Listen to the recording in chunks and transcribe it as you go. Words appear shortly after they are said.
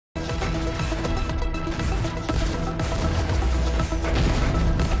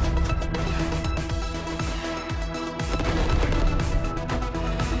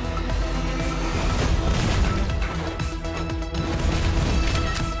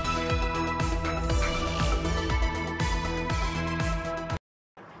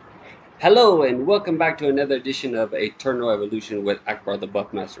Hello and welcome back to another edition of Eternal Evolution with Akbar the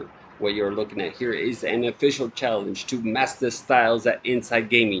Buffmaster. What you're looking at here is an official challenge to Masta Styles at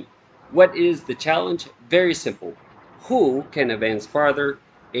Inside Gaming. What is the challenge? Very simple. Who can advance farther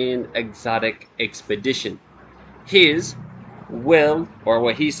in Exotic Expedition? His will, or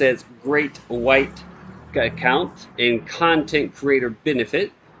what he says, great white account in content creator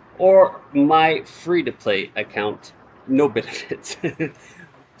benefit, or my free to play account, no benefits.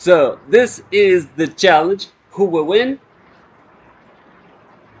 So this is the challenge. Who will win?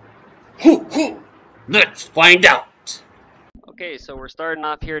 Who? Let's find out. Okay, so we're starting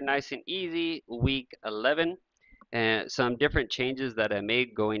off here nice and easy, week 11, and some different changes that I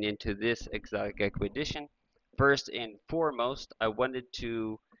made going into this exotic expedition. First and foremost, I wanted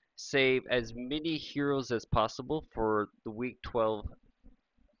to save as many heroes as possible for the week 12,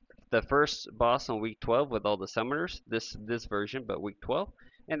 the first boss on week 12 with all the summoners, this version, but week 12.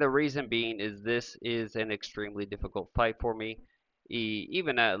 And the reason being is this is an extremely difficult fight for me.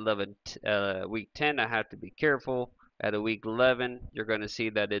 Even at 11, week 10, I have to be careful. At a week 11, you're going to see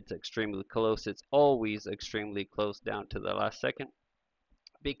that it's extremely close. It's always extremely close down to the last second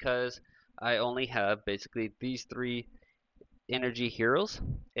because I only have basically these three energy heroes,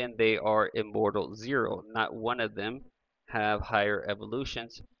 and they are immortal 0. Not one of them have higher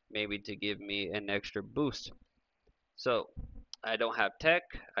evolutions, maybe to give me an extra boost. So I don't have tech,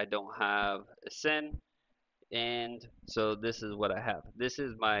 I don't have ascend, and so this is what I have. This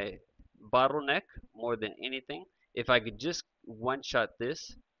is my bottleneck more than anything. If I could just one shot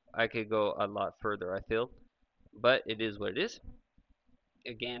this, I could go a lot further, I feel. But it is what it is.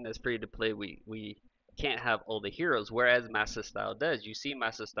 Again, as free to play, we can't have all the heroes, whereas Masta Style does. You see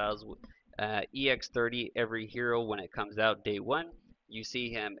Masta Styles EX30 every hero when it comes out day one. You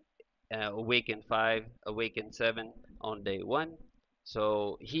see him Awaken 5, Awaken 7 on day one.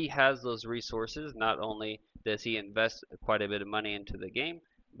 So he has those resources. Not only does he invest quite a bit of money into the game,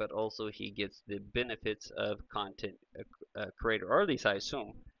 but also he gets the benefits of content creator, or at least I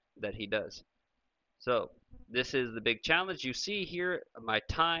assume that he does. So this is the big challenge. You see here, my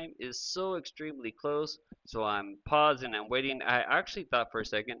time is so extremely close. So I'm pausing and waiting. I actually thought for a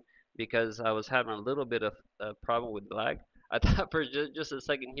second, because I was having a little bit of a problem with lag, I thought for just a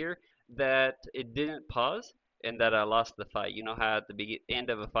second here that it didn't pause and that I lost the fight. You know how at the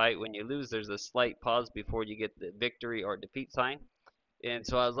end of a fight, when you lose, there's a slight pause before you get the victory or defeat sign. And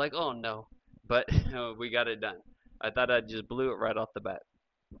so I was like, oh no, but we got it done. I thought I just blew it right off the bat.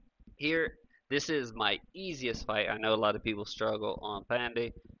 Here, this is my easiest fight. I know a lot of people struggle on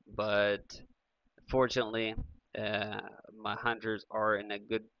Panday, but fortunately, uh, my hunters are in a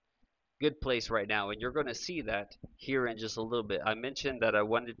good place right now, and you're going to see that here in just a little bit. I mentioned that I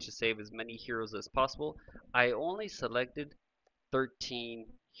wanted to save as many heroes as possible. I only selected 13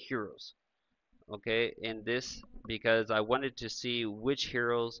 heroes, okay, in this because I wanted to see which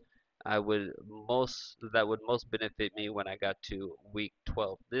heroes I would most that would most benefit me when I got to week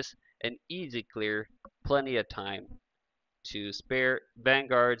 12. This an easy clear, plenty of time to spare.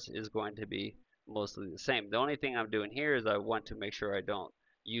 Vanguards is going to be mostly the same. The only thing I'm doing here is I want to make sure I don't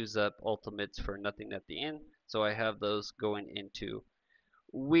use up ultimates for nothing at the end. So I have those going into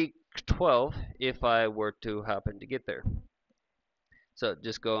week 12 if I were to happen to get there. So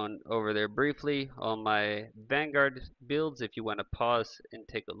just going over there briefly on my Vanguard builds if you want to pause and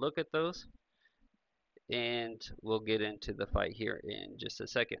take a look at those. And we'll get into the fight here in just a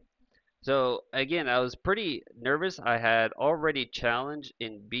second. So again, I was pretty nervous. I had already challenged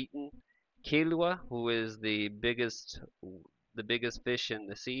and beaten Kailua, who is the biggest fish in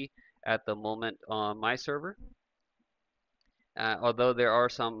the sea at the moment on my server. Although there are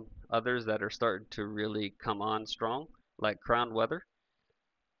some others that are starting to really come on strong, like Crown Weather.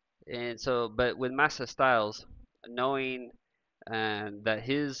 And so, but with Masta Styles, knowing that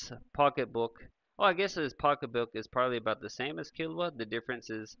his pocketbook, well, I guess his pocketbook is probably about the same as Killua. The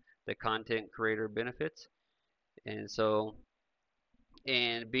difference is the content creator benefits. And so,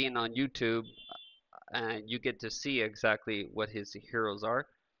 and being on YouTube, you get to see exactly what his heroes are.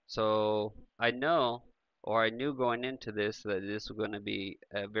 So I know, or I knew going into this, that this was going to be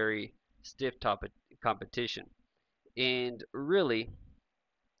a very stiff topic competition. And really,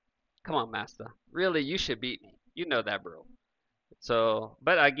 come on, Master. Really, you should beat me. You know that, bro. So,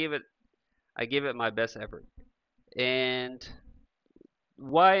 but I give it my best effort. And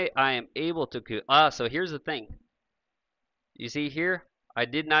why I am able to so here's the thing. You see here, I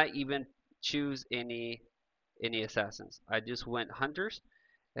did not even choose any assassins. I just went hunters.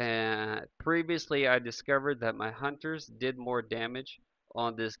 Previously, I discovered that my hunters did more damage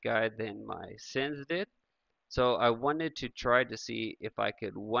on this guy than my sins did. So I wanted to try to see if I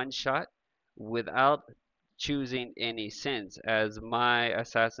could one shot without choosing any sins, as my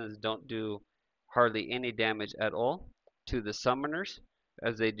assassins don't do hardly any damage at all to the summoners,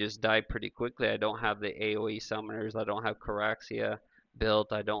 as they just die pretty quickly. I don't have the AoE summoners. I don't have Caraxia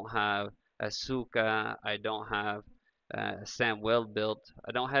built. I don't have Asuka. I don't have Samuel built.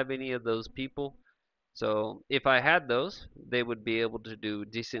 I don't have any of those people. So if I had those, they would be able to do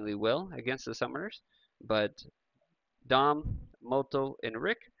decently well against the summoners. But Dom, Moto, and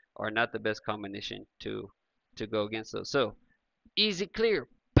Rick are not the best combination to go against those. So easy clear,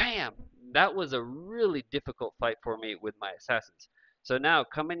 bam! That was a really difficult fight for me with my assassins. So now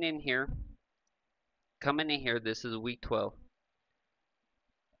coming in here, this is week 12.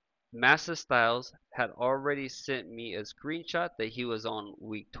 Masta Styles had already sent me a screenshot that he was on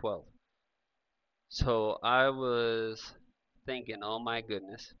week 12. So I was thinking, oh my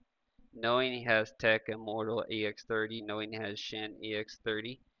goodness, knowing he has Tech Immortal EX30, knowing he has Shen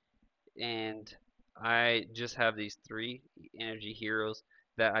EX30, and I just have these three energy heroes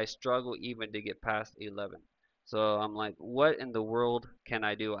that I struggle even to get past 11. So I'm like, what in the world can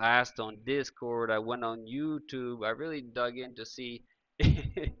I do? I asked on Discord, I went on YouTube, I really dug in to see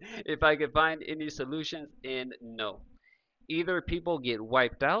if I could find any solutions, and no. Either people get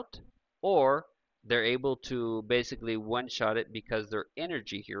wiped out or they're able to basically one shot it because their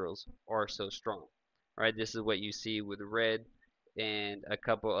energy heroes are so strong. Right? This is what you see with Red and a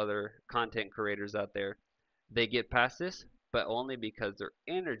couple other content creators out there. They get past this, but only because their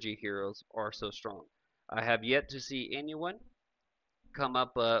energy heroes are so strong. I have yet to see anyone come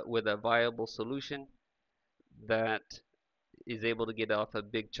up with a viable solution that is able to get off a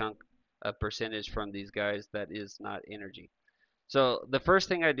big chunk of percentage from these guys that is not energy. So the first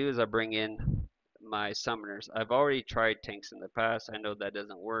thing I do is I bring in my summoners. I've already tried tanks in the past. I know that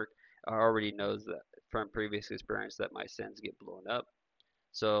doesn't work. I already know that from previous experience that my sins get blown up.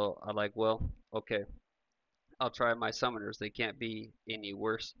 So I like, well, okay, I'll try my summoners. They can't be any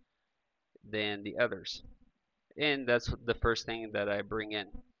worse than the others. And that's the first thing that I bring in.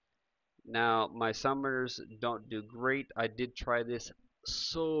 Now, my summoners don't do great. I did try this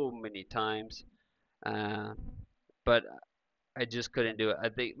so many times, uh, but I just couldn't do it. I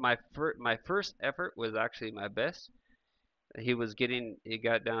think my first effort was actually my best. It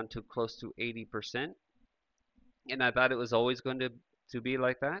got down to close to 80%, and I thought it was always going to be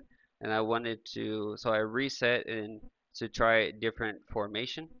like that. And I wanted to, so I reset and to try a different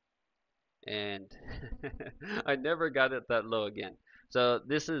formation, and I never got it that low again. So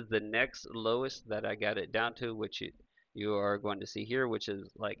this is the next lowest that I got it down to, which you are going to see here, which is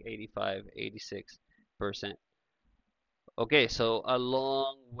like 85, 86%. Okay, so a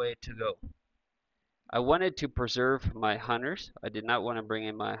long way to go. I wanted to preserve my hunters. I did not want to bring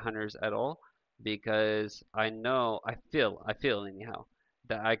in my hunters at all because I feel anyhow,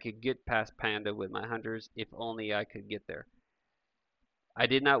 that I could get past Panda with my hunters if only I could get there. I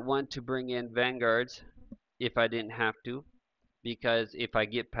did not want to bring in vanguards if I didn't have to, because if I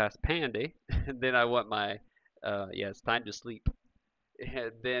get past Panda, then I want my yeah, it's time to sleep.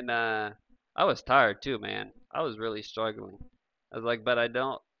 Then I was tired too, man. I was really struggling. I was like, but I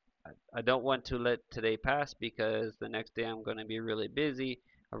don't want to let today pass because the next day I'm going to be really busy.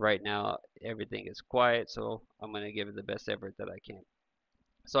 Right now everything is quiet, so I'm going to give it the best effort that I can.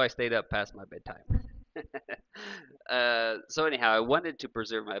 So I stayed up past my bedtime. So anyhow, I wanted to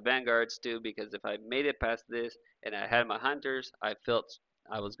preserve my vanguards too because if I made it past this and I had my hunters, I felt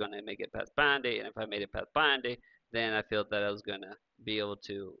I was going to make it past Bande, and if I made it past Bande, then I felt that I was going to be able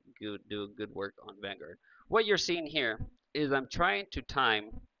to do good work on Vanguard. What you're seeing here is I'm trying to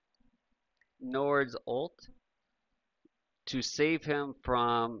time Nord's ult to save him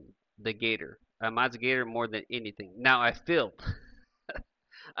from the Gator. Ahmad's Gator more than anything. Now I failed.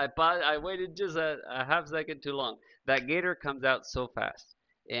 I waited just a half second too long. That Gator comes out so fast,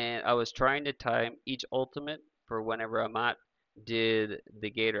 and I was trying to time each ultimate for whenever Ahmad did the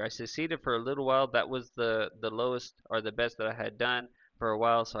Gator. I succeeded for a little while. That was the lowest or the best that I had done for a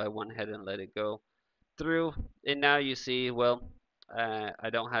while, so I went ahead and let it go through. And now you see, well, I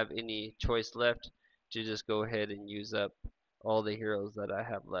don't have any choice left to just go ahead and use up all the heroes that I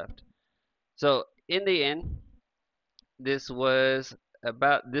have left. So in the end, this was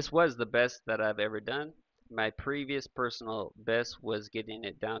the best that I've ever done. My previous personal best was getting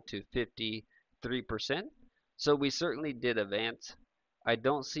it down to 53%. So we certainly did advance. I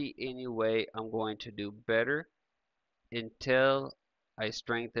don't see any way I'm going to do better until I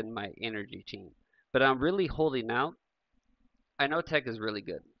strengthen my energy team. But I'm really holding out. I know tech is really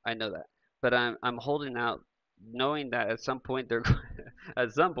good. I know that. But I'm holding out knowing that at some point they're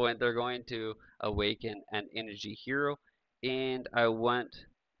At some point, they're going to awaken an energy hero, and I want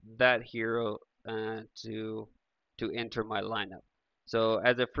that hero to enter my lineup. So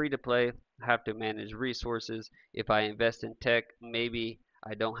as a free to play, I have to manage resources. If I invest in tech, maybe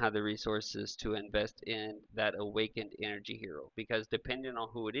I don't have the resources to invest in that awakened energy hero, because depending on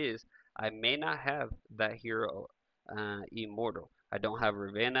who it is, I may not have that hero immortal. I don't have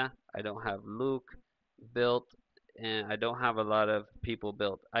Ravenna, I don't have Luke built, and I don't have a lot of people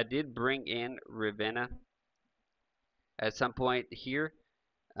built. I did bring in Ravenna at some point here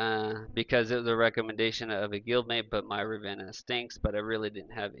because it was a recommendation of a guildmate, but my Ravenna stinks, but I really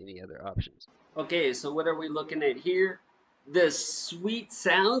didn't have any other options. Okay, so what are we looking at here? The sweet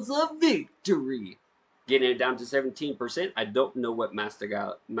sounds of victory. Getting it down to 17%. I don't know what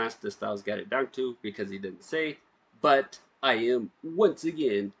Masta Styles got it down to because he didn't say, but I am once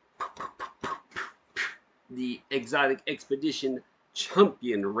again the Exotic Expedition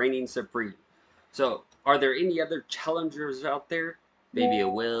champion reigning supreme. So, are there any other challengers out there? Maybe a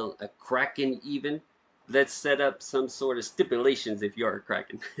whale, a kraken even? Let's set up some sort of stipulations if you are a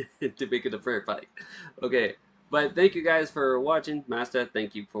kraken to make it a fair fight. Okay, but thank you guys for watching. Master,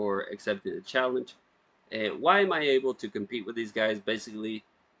 thank you for accepting the challenge. And why am I able to compete with these guys? Basically,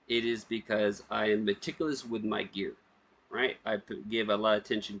 it is because I am meticulous with my gear, right? I give a lot of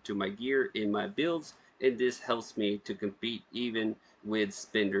attention to my gear in my builds, and this helps me to compete even with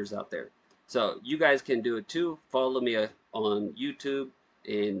spenders out there. So you guys can do it too. Follow me on YouTube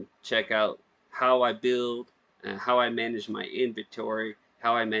and check out how I build and how I manage my inventory,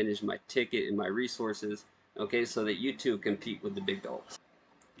 how I manage my ticket and my resources, okay, so that you too compete with the big dogs.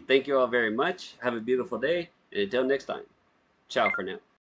 Thank you all very much. Have a beautiful day, and until next time, ciao for now.